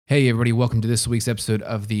Hey, everybody, welcome to this week's episode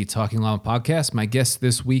of the Talking Llama podcast. My guest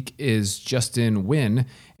this week is Justin Nguyen,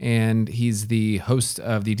 and he's the host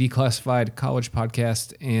of the Declassified college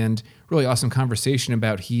podcast, and really awesome conversation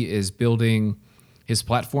about he is building his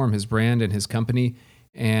platform, his brand, and his company,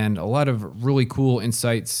 and a lot of really cool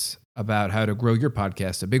insights about how to grow your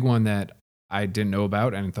podcast. A big one that I didn't know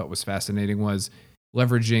about and thought was fascinating was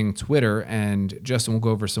leveraging Twitter, and Justin will go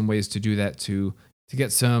over some ways to do that to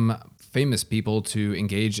get some famous people to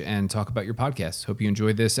engage and talk about your podcast. Hope you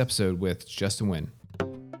enjoyed this episode with Justin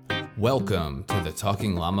Nguyen. Welcome to the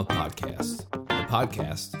Talking Llama podcast, the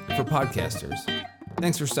podcast for podcasters.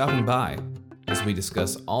 Thanks for stopping by as we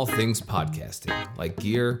discuss all things podcasting, like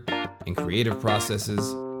gear and creative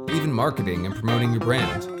processes, even marketing and promoting your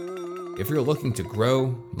brand. If you're looking to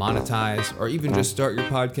grow, monetize, or even just start your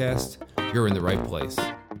podcast, you're in the right place.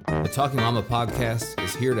 The Talking Llama podcast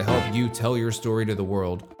is here to help you tell your story to the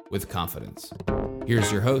world with confidence.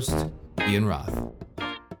 Here's your host, Ian Roth.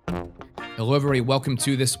 Hello, everybody. Welcome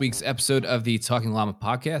to this week's episode of the Talking Llama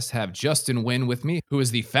podcast. I have Justin Nguyen with me, who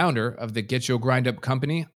is the founder of the Get Your Grind Up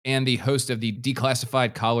company and the host of the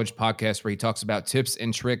Declassified college podcast, where he talks about tips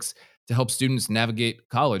and tricks to help students navigate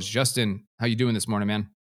college. Justin, how you doing this morning, man?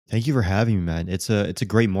 Thank you for having me, man. It's a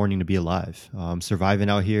great morning to be alive. I'm surviving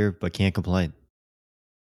out here, but can't complain.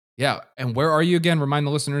 Yeah. And where are you again? Remind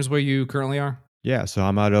the listeners where you currently are. Yeah, so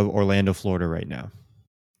I'm out of Orlando, Florida right now.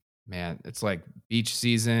 Man, it's like beach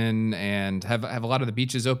season, and have a lot of the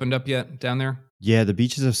beaches opened up yet down there? Yeah, the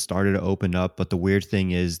beaches have started to open up, but the weird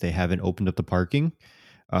thing is they haven't opened up the parking.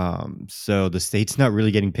 So the state's not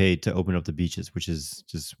really getting paid to open up the beaches, which is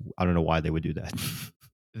just, I don't know why they would do that.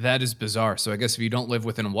 That is bizarre. So I guess if you don't live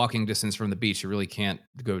within walking distance from the beach, you really can't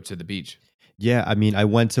go to the beach. Yeah, I mean, I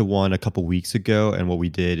went to one a couple weeks ago, and what we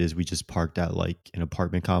did is we just parked at like an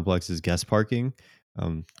apartment complex's guest parking.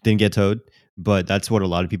 Didn't get towed, but that's what a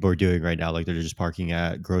lot of people are doing right now. Like they're just parking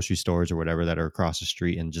at grocery stores or whatever that are across the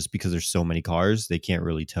street, and just because there's so many cars, they can't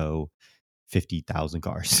really tow 50,000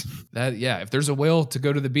 cars. If there's a will to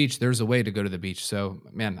go to the beach, there's a way to go to the beach. So,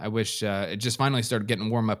 man, I wish it just finally started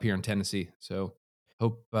getting warm up here in Tennessee. So,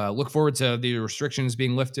 look forward to the restrictions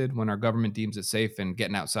being lifted when our government deems it safe and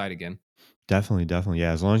getting outside again. Definitely.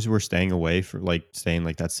 Yeah. As long as we're staying away for staying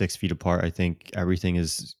like that 6 feet apart, I think everything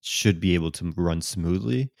should be able to run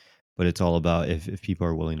smoothly. But it's all about if people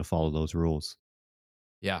are willing to follow those rules.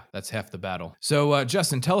 Yeah, that's half the battle. So,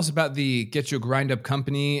 Justin, tell us about the Get Your Grind Up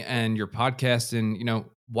company and your podcast, and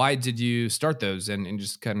why did you start those, and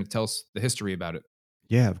just kind of tell us the history about it.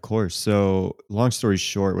 Yeah, of course. So, long story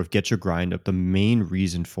short, with Get Your Grind Up, the main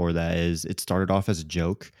reason for that is it started off as a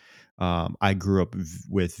joke. I grew up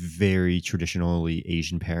with very traditionally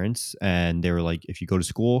Asian parents, and they were like, if you go to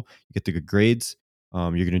school, you get the good grades, you're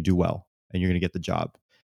going to do well, and you're going to get the job.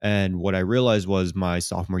 And what I realized was my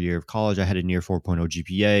sophomore year of college, I had a near 4.0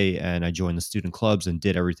 GPA, and I joined the student clubs and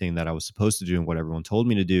did everything that I was supposed to do and what everyone told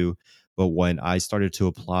me to do. But when I started to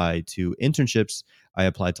apply to internships, I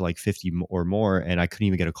applied to like 50 or more, and I couldn't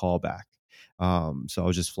even get a call back. So I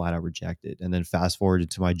was just flat out rejected. And then fast forward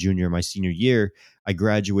into my senior year, I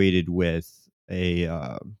graduated with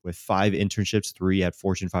with 5 internships, 3 at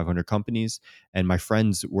Fortune 500 companies. And my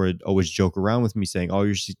friends would always joke around with me saying, "Oh,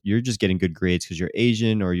 you're just getting good grades because you're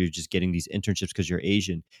Asian, or you're just getting these internships because you're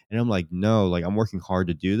Asian." And I'm like, no, like I'm working hard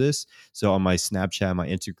to do this. So on my Snapchat, my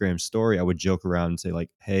Instagram story, I would joke around and say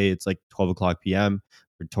like, "Hey, it's like 12 o'clock p.m.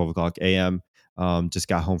 or 12 o'clock a.m. Just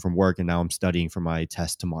got home from work and now I'm studying for my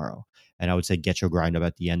test tomorrow." And I would say, "Get your grind up"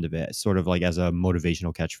 at the end of it, sort of like as a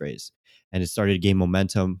motivational catchphrase. And it started to gain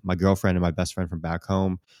momentum. My girlfriend and my best friend from back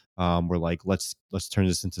home were like, let's turn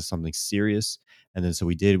this into something serious. And then so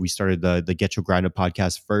we did. We started the Get Your Grind Up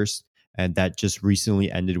podcast first. And that just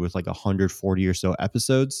recently ended with like 140 or so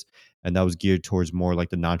episodes. And that was geared towards more like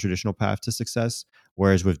the non-traditional path to success.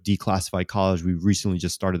 Whereas with Declassified College, we recently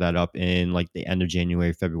just started that up in like the end of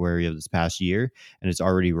January, February of this past year. And it's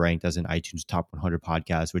already ranked as an iTunes top 100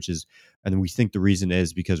 podcast, and we think the reason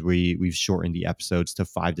is because we've shortened the episodes to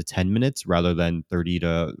 5 to 10 minutes rather than 30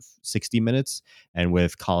 to 60 minutes. And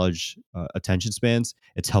with college attention spans,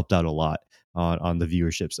 it's helped out a lot on the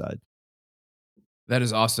viewership side. That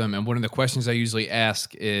is awesome. And one of the questions I usually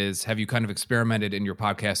ask is, have you kind of experimented in your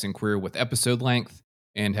podcasting career with episode length?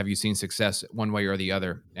 And have you seen success one way or the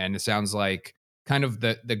other? And it sounds like kind of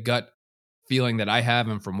the gut feeling that I have,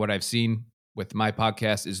 and from what I've seen with my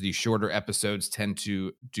podcast, is the shorter episodes tend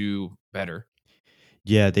to do better.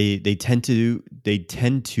 Yeah, they tend to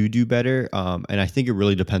do better, and I think it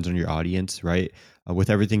really depends on your audience, right? With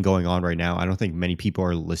everything going on right now, I don't think many people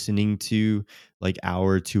are listening to like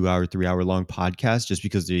hour, 2 hour, 3 hour long podcasts just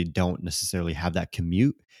because they don't necessarily have that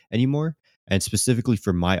commute anymore. And specifically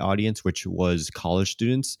for my audience, which was college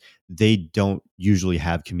students, they don't usually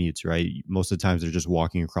have commutes, right? Most of the times they're just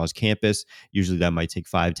walking across campus. Usually that might take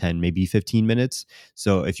 5, 10, maybe 15 minutes.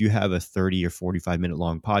 So if you have a 30 or 45-minute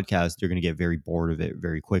long podcast, you're going to get very bored of it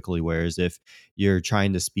very quickly. Whereas if you're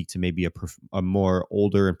trying to speak to maybe a more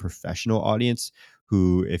older and professional audience,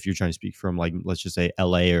 who, if you're trying to speak from, like, let's just say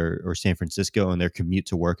LA or San Francisco, and their commute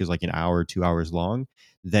to work is like an hour, 2 hours long,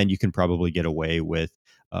 then you can probably get away with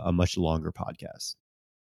a much longer podcast.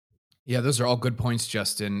 Yeah, those are all good points,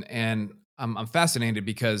 Justin. And I'm fascinated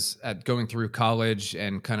because at going through college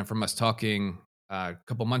and kind of from us talking a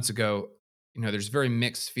couple months ago, there's very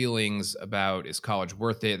mixed feelings about is college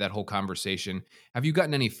worth it, that whole conversation. Have you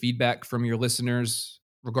gotten any feedback from your listeners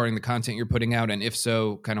regarding the content you're putting out? And if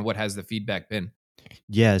so, kind of what has the feedback been?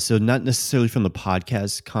 Yeah, so not necessarily from the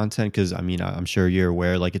podcast content, because I mean, I'm sure you're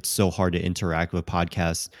aware, like, it's so hard to interact with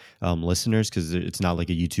podcast listeners because it's not like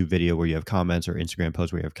a YouTube video where you have comments or Instagram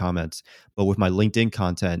posts where you have comments. But with my LinkedIn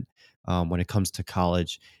content, when it comes to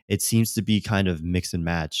college, it seems to be kind of mix and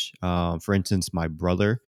match. For instance, my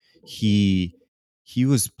brother, he he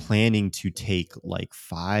was planning to take like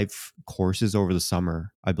 5 courses over the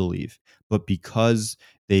summer, I believe, but because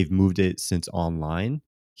they've moved it since online,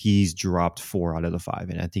 he's dropped 4 out of the 5,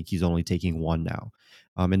 and I think he's only taking one now.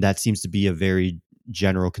 And that seems to be a very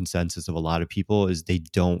general consensus of a lot of people, is they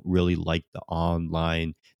don't really like the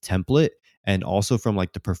online template. And also from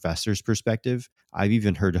like the professor's perspective, I've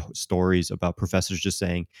even heard stories about professors just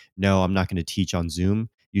saying, "No, I'm not going to teach on Zoom.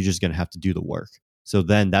 You're just going to have to do the work." So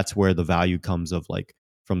then that's where the value comes of, like,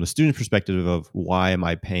 from the student perspective of, why am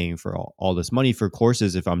I paying for all this money for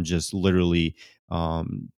courses if I'm just literally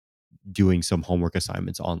um, doing some homework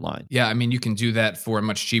assignments online? Yeah, I mean, you can do that for a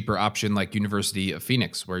much cheaper option like University of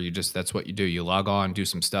Phoenix, where that's what you do. You log on, do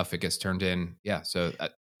some stuff, it gets turned in. Yeah, so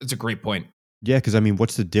that's a great point. Yeah, because I mean,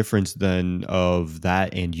 what's the difference then of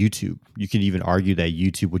that and YouTube? You can even argue that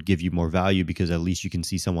YouTube would give you more value because at least you can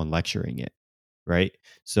see someone lecturing it, right?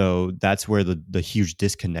 So that's where the huge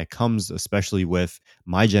disconnect comes, especially with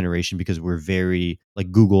my generation, because we're very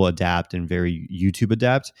like Google adapt and very YouTube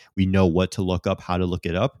adapt. We know what to look up, how to look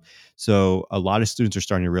it up. So a lot of students are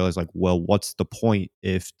starting to realize, like, well, what's the point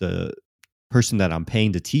if the person that I'm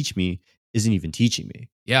paying to teach me isn't even teaching me?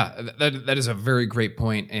 Yeah, that is a very great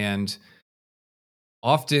point. And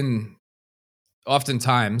often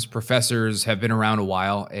oftentimes professors have been around a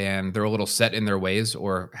while and they're a little set in their ways,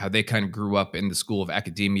 or how they kind of grew up in the school of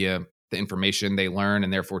academia. The information they learn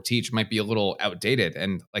and therefore teach might be a little outdated.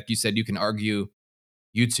 And like you said, you can argue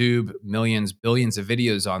YouTube, millions, billions of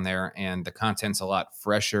videos on there, and the content's a lot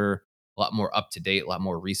fresher, a lot more up to date, a lot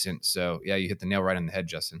more recent. So yeah, you hit the nail right on the head,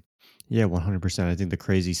 Justin. Yeah, 100%. I think the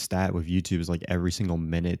crazy stat with YouTube is, like, every single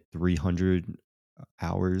minute, 300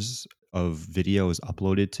 hours of video is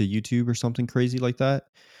uploaded to YouTube or something crazy like that.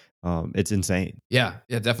 It's insane. Yeah,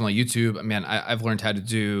 yeah, definitely. YouTube, man, I've learned how to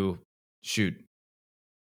do, shoot,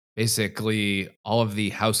 basically all of the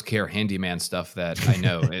house care handyman stuff that I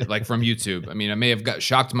know, like from YouTube. I mean, I may have got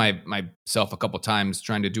shocked myself a couple times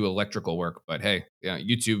trying to do electrical work, but hey, yeah,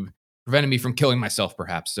 YouTube prevented me from killing myself,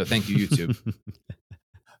 perhaps. So thank you, YouTube.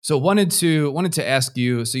 So wanted to ask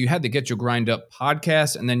you. So you had the Get Your Grind Up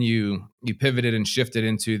podcast, and then you pivoted and shifted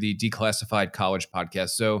into the Declassified College podcast.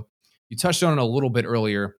 So you touched on it a little bit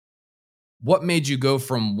earlier. What made you go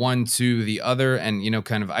from one to the other? And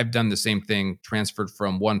kind of, I've done the same thing, transferred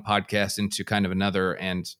from one podcast into kind of another,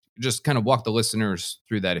 and just kind of walk the listeners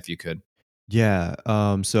through that if you could. Yeah.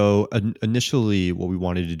 So initially, what we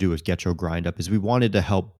wanted to do with Get Your Grind Up is we wanted to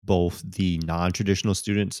help both the non-traditional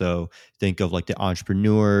student. So think of like the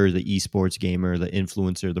entrepreneur, the esports gamer, the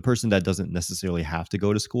influencer, the person that doesn't necessarily have to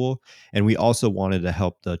go to school. And we also wanted to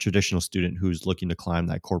help the traditional student who's looking to climb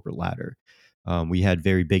that corporate ladder. We had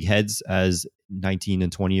very big heads, as 19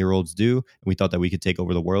 and 20-year-olds do, and we thought that we could take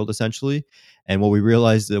over the world essentially. And what we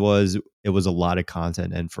realized, it was a lot of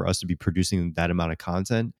content, and for us to be producing that amount of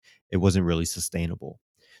content, it wasn't really sustainable.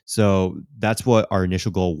 So that's what our initial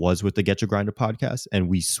goal was with the Get Your Grinder podcast. And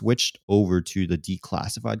we switched over to the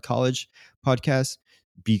Declassified College podcast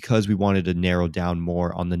because we wanted to narrow down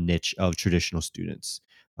more on the niche of traditional students.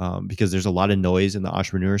 Because there's a lot of noise in the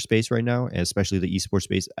entrepreneur space right now, and especially the esports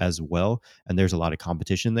space as well. And there's a lot of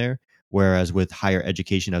competition there. Whereas with higher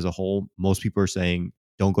education as a whole, most people are saying,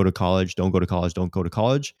 don't go to college, don't go to college, don't go to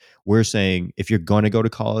college. We're saying, if you're going to go to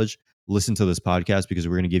college, listen to this podcast, because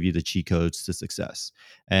we're going to give you the cheat codes to success.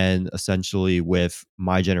 And essentially, with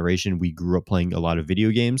my generation, we grew up playing a lot of video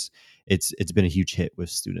games. It's been a huge hit with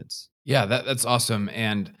students. Yeah, that's awesome.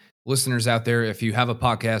 And listeners out there, if you have a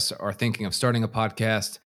podcast or are thinking of starting a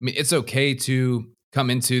podcast, I mean, it's okay to come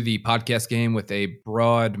into the podcast game with a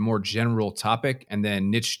broad, more general topic and then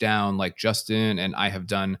niche down like Justin and I have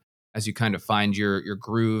done as you kind of find your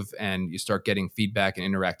groove and you start getting feedback and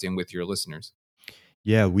interacting with your listeners?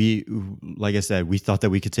 Yeah, like I said, we thought that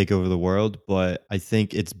we could take over the world, but I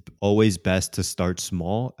think it's always best to start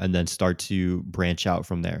small and then start to branch out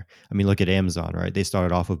from there. I mean, look at Amazon, right? They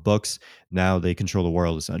started off with books, now they control the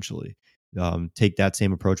world essentially. Take that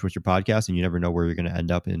same approach with your podcast, and you never know where you're going to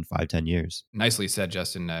end up in 5, 10 years. Nicely said,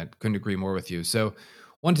 Justin. I couldn't agree more with you. So,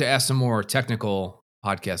 wanted to ask some more technical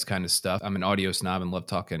podcast kind of stuff. I'm an audio snob and love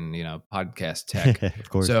talking, podcast tech. Of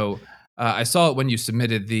course. So, I saw it when you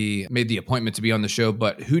made the appointment to be on the show.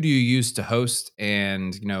 But who do you use to host,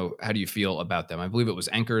 and how do you feel about them? I believe it was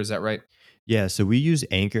Anchor. Is that right? Yeah, so we use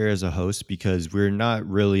Anchor as a host because we're not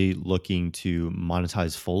really looking to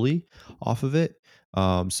monetize fully off of it.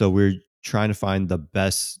 So we're trying to find the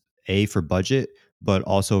best A for budget, but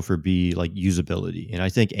also for B like usability. And I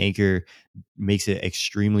think Anchor makes it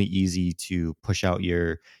extremely easy to push out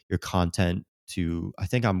your content to. I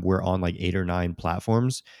think we're on like 8 or 9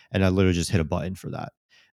 platforms, and I literally just hit a button for that.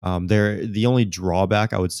 The only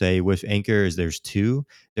drawback I would say with Anchor is there's two.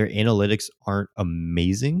 Their analytics aren't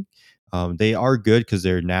amazing. They are good because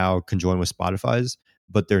they're now conjoined with Spotify's,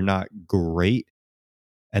 but they're not great.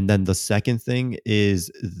 And then the second thing is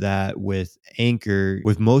that with Anchor,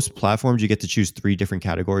 with most platforms, you get to choose 3 different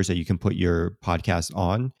categories that you can put your podcast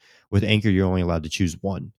on. With Anchor, you're only allowed to choose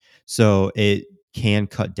one. So it can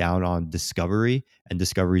cut down on discovery, and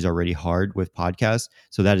discovery is already hard with podcasts.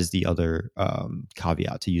 So that is the other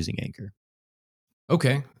caveat to using Anchor.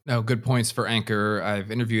 Okay. No, good points for Anchor. I've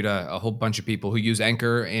interviewed a whole bunch of people who use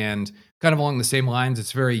Anchor and kind of along the same lines.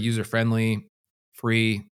 It's very user friendly,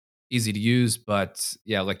 free, easy to use. But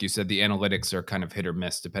yeah, like you said, the analytics are kind of hit or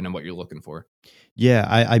miss depending on what you're looking for. Yeah,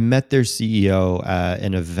 I met their CEO at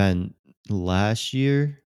an event last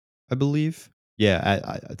year, I believe. Yeah,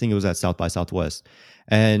 I think it was at South by Southwest,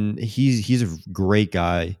 and he's a great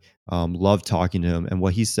guy. Love talking to him, and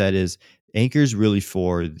what he said is Anchor's really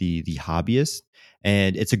for the hobbyist,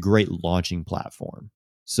 and it's a great launching platform.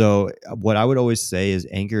 So what I would always say is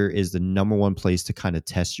Anchor is the number one place to kind of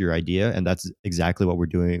test your idea, and that's exactly what we're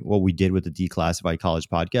doing. What we did with the Declassified College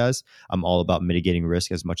podcast. I'm all about mitigating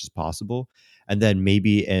risk as much as possible. And then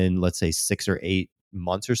maybe in, let's say, 6 or 8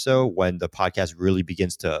 months or so, when the podcast really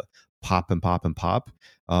begins to pop and pop and pop,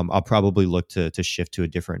 I'll probably look to shift to a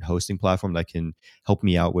different hosting platform that can help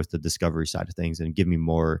me out with the discovery side of things and give me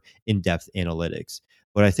more in-depth analytics.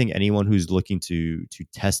 But I think anyone who's looking to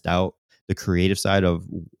test out the creative side of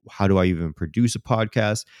how do I even produce a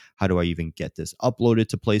podcast, how do I even get this uploaded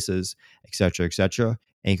to places, et cetera,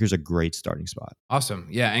 Anchor's a great starting spot. Awesome.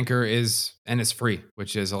 Yeah, Anchor is, and it's free,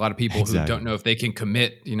 which is a lot of people who don't Exactly. know if they can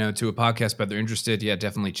commit, to a podcast, but they're interested. Yeah,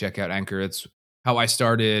 definitely check out Anchor. It's how I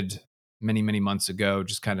started many, many months ago,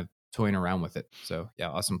 just kind of toying around with it. So yeah,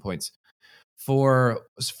 awesome points. For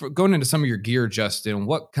going into some of your gear, Justin,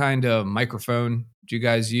 what kind of microphone do you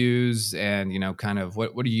guys use? And, kind of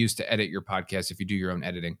what do you use to edit your podcast if you do your own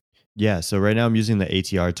editing? Yeah, so right now I'm using the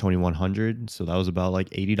ATR 2100. So that was about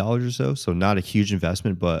like $80 or so. So not a huge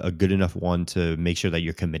investment, but a good enough one to make sure that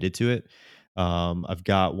you're committed to it. I've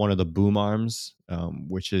got one of the boom arms,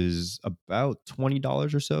 which is about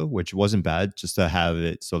 $20 or so, which wasn't bad just to have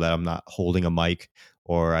it so that I'm not holding a mic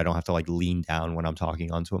or I don't have to like lean down when I'm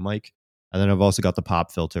talking onto a mic. And then I've also got the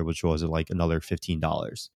pop filter, which was like another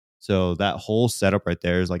 $15. So that whole setup right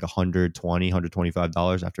there is like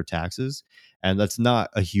 $125 after taxes. And that's not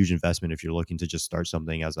a huge investment if you're looking to just start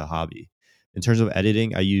something as a hobby. In terms of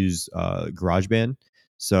editing, I use GarageBand.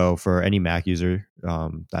 So for any Mac user,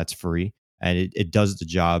 that's free, and it does the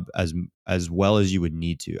job as well as you would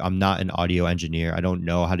need to. I'm not an audio engineer. I don't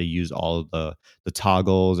know how to use all of the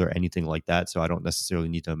toggles or anything like that, so I don't necessarily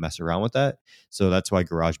need to mess around with that. So that's why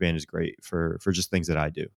GarageBand is great for just things that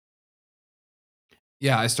I do.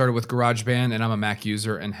 Yeah, I started with GarageBand and I'm a Mac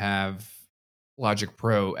user and have Logic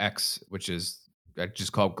Pro X, which is I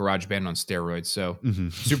just call it GarageBand on steroids. So Hmm.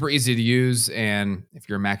 super easy to use. And if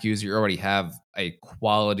you're a Mac user, you already have a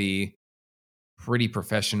quality, pretty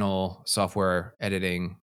professional software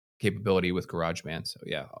editing capability with GarageBand. So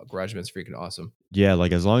yeah, GarageBand's freaking awesome. Yeah,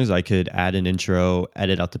 like as long as I could add an intro,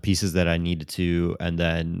 edit out the pieces that I needed to, and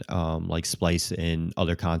then like splice in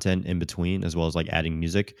other content in between, as well as like adding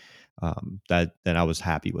music, that then I was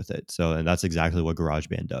happy with it. So, and that's exactly what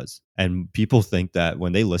GarageBand does. And people think that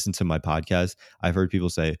when they listen to my podcast, I've heard people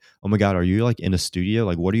say, "Oh my God, are you like in a studio?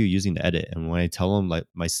 Like, what are you using to edit?" And when I tell them like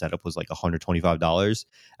my setup was like $125,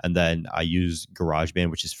 and then I use GarageBand,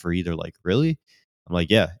 which is free, they're like, "Really?" I'm like,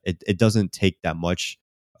 "Yeah, it doesn't take that much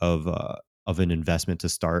of of an investment to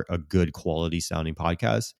start a good quality sounding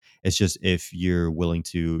podcast. It's just if you're willing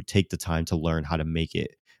to take the time to learn how to make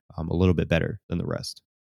it a little bit better than the rest.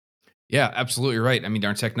 Yeah, absolutely right. I mean,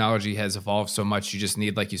 our technology has evolved so much. You just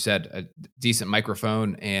need, like you said, a decent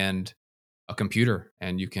microphone and a computer,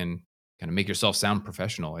 and you can kind of make yourself sound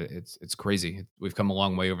professional. It's crazy. We've come a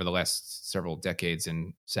long way over the last several decades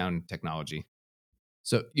in sound technology.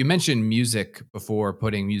 So you mentioned music before,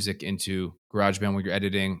 putting music into GarageBand when you're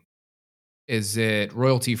editing. Is it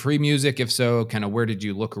royalty free music? If so, kind of where did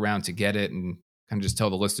you look around to get it, and kind of just tell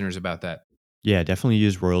the listeners about that? Yeah, definitely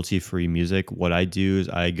use royalty free music. What I do is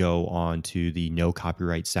I go on to the no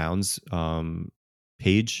copyright sounds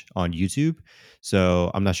page on YouTube.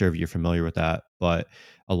 So I'm not sure if you're familiar with that, but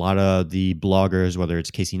a lot of the bloggers, whether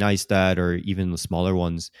it's Casey Neistat or even the smaller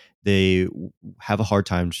ones, they have a hard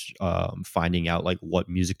time finding out like what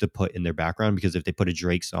music to put in their background, because if they put a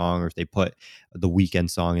Drake song or if they put the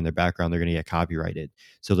Weekend song in their background, they're going to get copyrighted.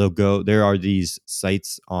 So they'll go. There are these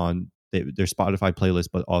sites on their Spotify playlist,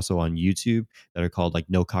 but also on YouTube that are called like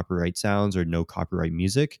no copyright sounds or no copyright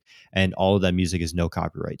music. And all of that music is no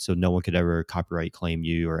copyright. So no one could ever copyright claim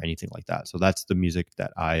you or anything like that. So that's the music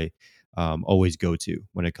that I always go to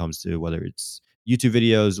when it comes to whether it's YouTube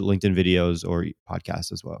videos, LinkedIn videos, or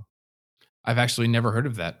podcasts as well. I've actually never heard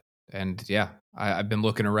of that. And yeah, I've been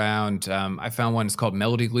looking around. I found one. It's called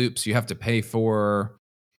Melody Loops. You have to pay for,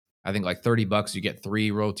 I think, like $30. You get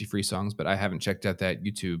 3 royalty free songs, but I haven't checked out that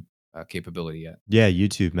YouTube capability yet. Yeah,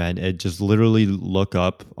 YouTube, man. It just literally look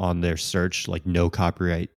up on their search like no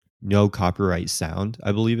copyright sound,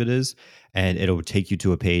 I believe it is, and it'll take you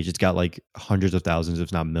to a page. It's got like hundreds of thousands,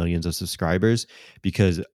 if not millions, of subscribers,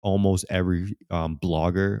 because almost every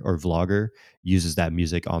blogger or vlogger uses that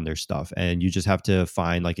music on their stuff. And you just have to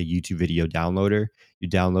find like a YouTube video downloader. You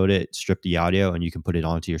download it, strip the audio, and you can put it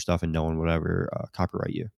onto your stuff, and no one would ever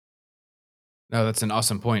copyright you. No, that's an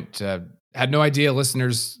awesome point. Had no idea.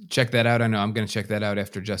 Listeners, check that out. I know I'm going to check that out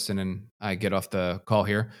after Justin and I get off the call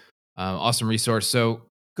here. Awesome resource. So,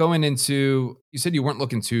 going into, you said you weren't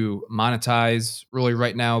looking to monetize really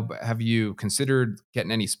right now, but have you considered getting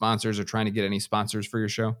any sponsors or trying to get any sponsors for your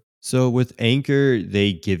show? So with Anchor,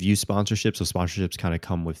 they give you sponsorships. So sponsorships kind of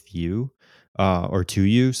come with you or to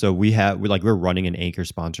you. So we're running an Anchor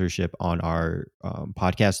sponsorship on our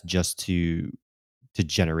podcast just to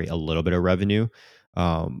generate a little bit of revenue.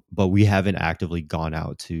 But we haven't actively gone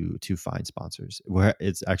out to find sponsors.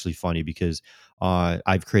 It's actually funny because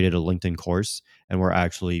I've created a LinkedIn course, and we're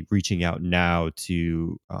actually reaching out now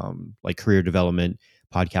to like career development,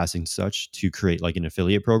 podcasting, such, to create like an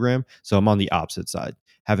affiliate program. So I'm on the opposite side.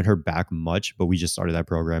 Haven't heard back much, but we just started that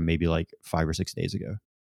program maybe like 5 or 6 days ago.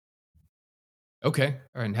 Okay.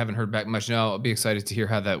 All right. And haven't heard back much. Now, I'll be excited to hear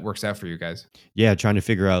how that works out for you guys. Yeah, trying to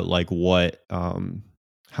figure out like what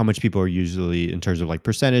how much people are usually in terms of like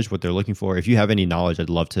percentage, what they're looking for. If you have any knowledge, I'd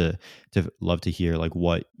love to hear like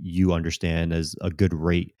what you understand as a good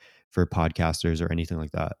rate for podcasters or anything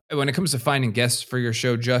like that. When it comes to finding guests for your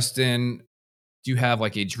show, Justin, do you have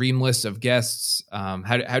like a dream list of guests?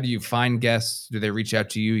 How do you find guests? Do they reach out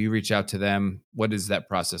to you? You reach out to them? What does that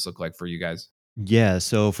process look like for you guys? Yeah,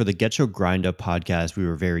 so for the Get Your Grind Up podcast, we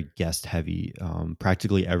were very guest heavy.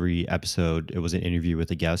 Practically every episode, it was an interview with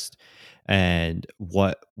a guest. And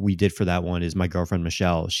what we did for that one is my girlfriend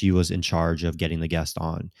Michelle, she was in charge of getting the guest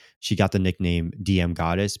on. She got the nickname DM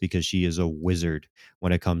Goddess because she is a wizard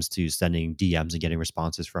when it comes to sending DMs and getting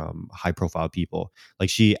responses from high profile people.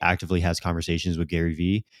 Like she actively has conversations with Gary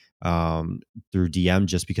Vee through DM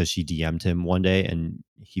just because she DM'd him one day and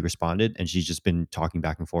he responded, and she's just been talking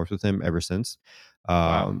back and forth with him ever since.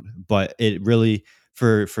 Wow. But it really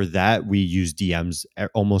for that we use DMs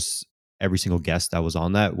almost every single guest that was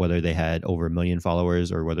on that, whether they had over 1 million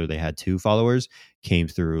followers or whether they had 2 followers, came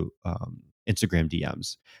through Instagram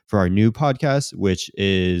DMs. For our new podcast, which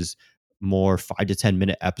is more 5 to 10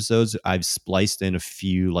 minute episodes, I've spliced in a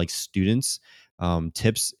few like students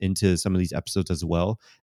tips into some of these episodes as well.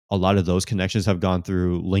 A lot of those connections have gone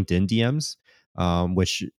through LinkedIn DMs,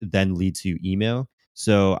 which then lead to email.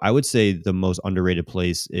 So I would say the most underrated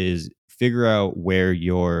place is figure out where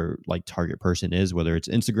your like target person is, whether it's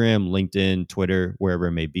Instagram, LinkedIn, Twitter, wherever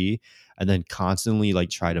it may be, and then constantly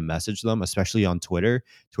like try to message them, especially on Twitter.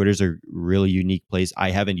 Twitter's a really unique place.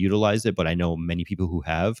 I haven't utilized it, but I know many people who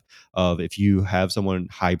have. Of if you have someone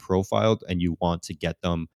high profiled and you want to get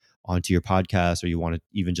them onto your podcast or you want to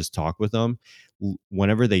even just talk with them,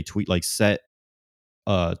 whenever they tweet, like set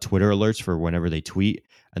Twitter alerts for whenever they tweet,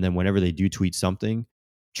 and then whenever they do tweet something,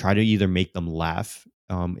 try to either make them laugh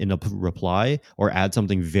in a reply or add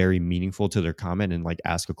something very meaningful to their comment and like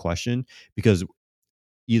ask a question, because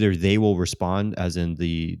either they will respond, as in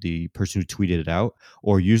the person who tweeted it out,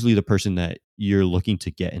 or usually the person that you're looking to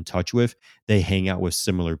get in touch with, they hang out with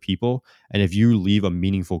similar people. And if you leave a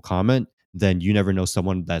meaningful comment, then you never know,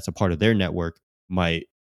 someone that's a part of their network might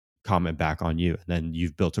comment back on you, and then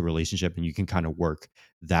you've built a relationship and you can kind of work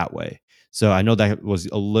that way. So I know that was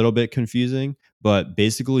a little bit confusing, but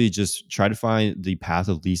basically just try to find the path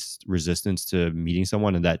of least resistance to meeting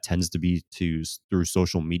someone, and that tends to be through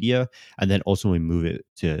social media, and then ultimately move it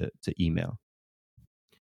to email.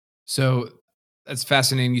 So that's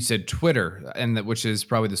fascinating. You said Twitter, and which is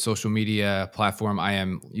probably the social media platform I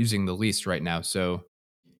am using the least right now. So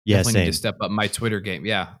Yeah, definitely need to same. step up my Twitter game.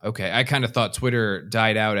 Yeah. Okay. I kind of thought Twitter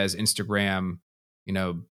died out as Instagram,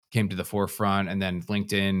 came to the forefront, and then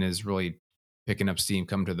LinkedIn is really picking up steam,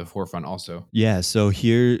 coming to the forefront also. Yeah, so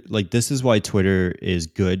here, like, this is why Twitter is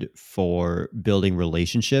good for building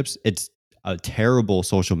relationships. It's a terrible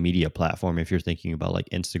social media platform if you're thinking about like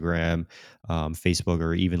Instagram, Facebook,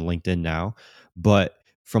 or even LinkedIn now. But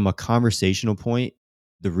from a conversational point,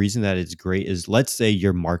 the reason that it's great is, let's say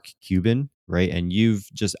you're Mark Cuban, right? And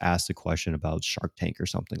you've just asked a question about Shark Tank or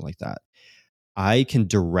something like that. I can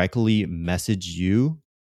directly message you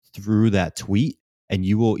through that tweet, and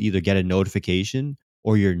you will either get a notification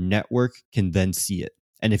or your network can then see it.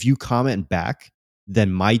 And if you comment back,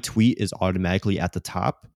 then my tweet is automatically at the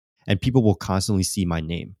top, and people will constantly see my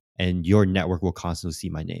name, and your network will constantly see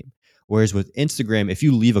my name. Whereas with Instagram, if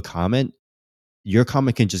you leave a comment, your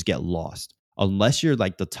comment can just get lost. Unless you're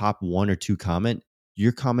like the top one or two comment,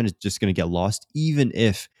 your comment is just going to get lost, even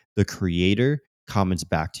if the creator comments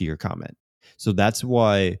back to your comment. So that's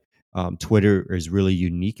why Twitter is really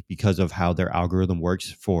unique, because of how their algorithm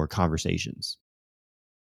works for conversations.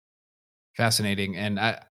 Fascinating. And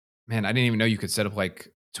man, I didn't even know you could set up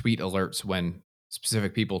like tweet alerts when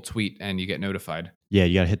specific people tweet and you get notified. Yeah,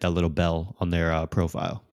 you got to hit that little bell on their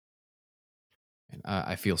profile. And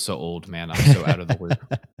I feel so old, man. I'm so out of the loop,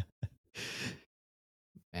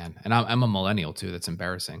 man. And I'm a millennial too. That's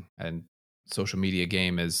embarrassing. And social media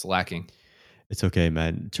game is lacking. It's okay,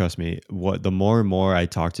 man. Trust me. What The more and more I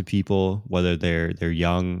talk to people, whether they're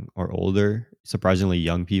young or older, surprisingly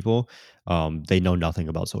young people, they know nothing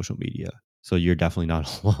about social media. So you're definitely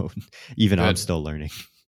not alone. Even I'm Good. still learning.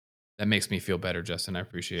 That makes me feel better, Justin. I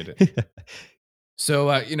appreciate it. So,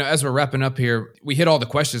 as we're wrapping up here, we hit all the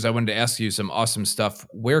questions. I wanted to ask you some awesome stuff.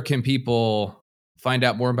 Where can people find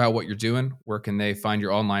out more about what you're doing? Where can they find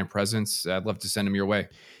your online presence? I'd love to send them your way.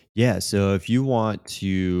 Yeah. So if you want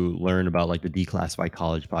to learn about like the Declassified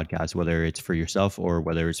College podcast, whether it's for yourself or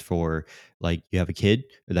whether it's for like you have a kid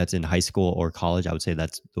that's in high school or college, I would say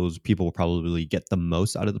that's those people will probably get the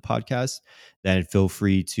most out of the podcast. Then feel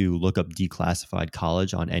free to look up Declassified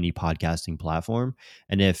College on any podcasting platform.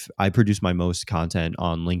 And if I produce my most content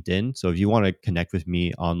on LinkedIn, so if you want to connect with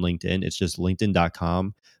me on LinkedIn, it's just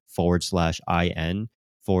linkedin.com/IN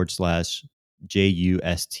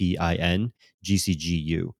 /JUSTIN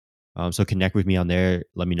GCGU. So connect with me on there.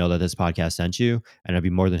 Let me know that this podcast sent you, and I'd be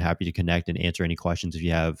more than happy to connect and answer any questions if you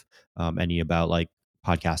have any about like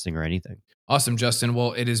podcasting or anything. Awesome, Justin.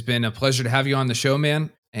 Well, it has been a pleasure to have you on the show, man,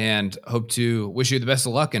 and hope to wish you the best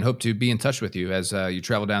of luck and hope to be in touch with you as you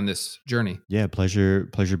travel down this journey. Yeah, pleasure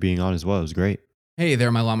being on as well. It was great. Hey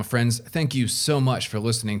there, my llama friends. Thank you so much for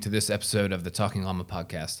listening to this episode of the Talking Llama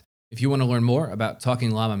podcast. If you want to learn more about Talking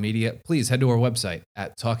Llama Media, please head to our website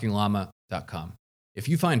at talkingllama.com. If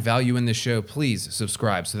you find value in this show, please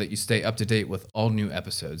subscribe so that you stay up to date with all new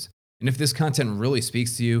episodes. And if this content really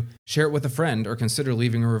speaks to you, share it with a friend or consider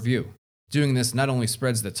leaving a review. Doing this not only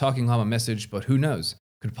spreads the Talking Llama message, but who knows,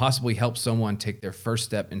 could possibly help someone take their first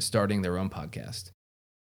step in starting their own podcast.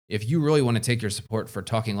 If you really want to take your support for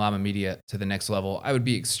Talking Llama Media to the next level, I would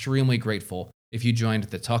be extremely grateful if you joined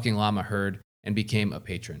the Talking Llama herd and became a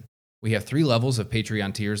patron. We have 3 levels of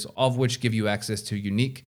Patreon tiers, all of which give you access to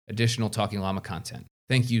unique, additional Talking Llama content.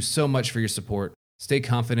 Thank you so much for your support. Stay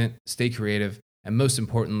confident, stay creative, and most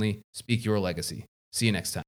importantly, speak your legacy. See you next time.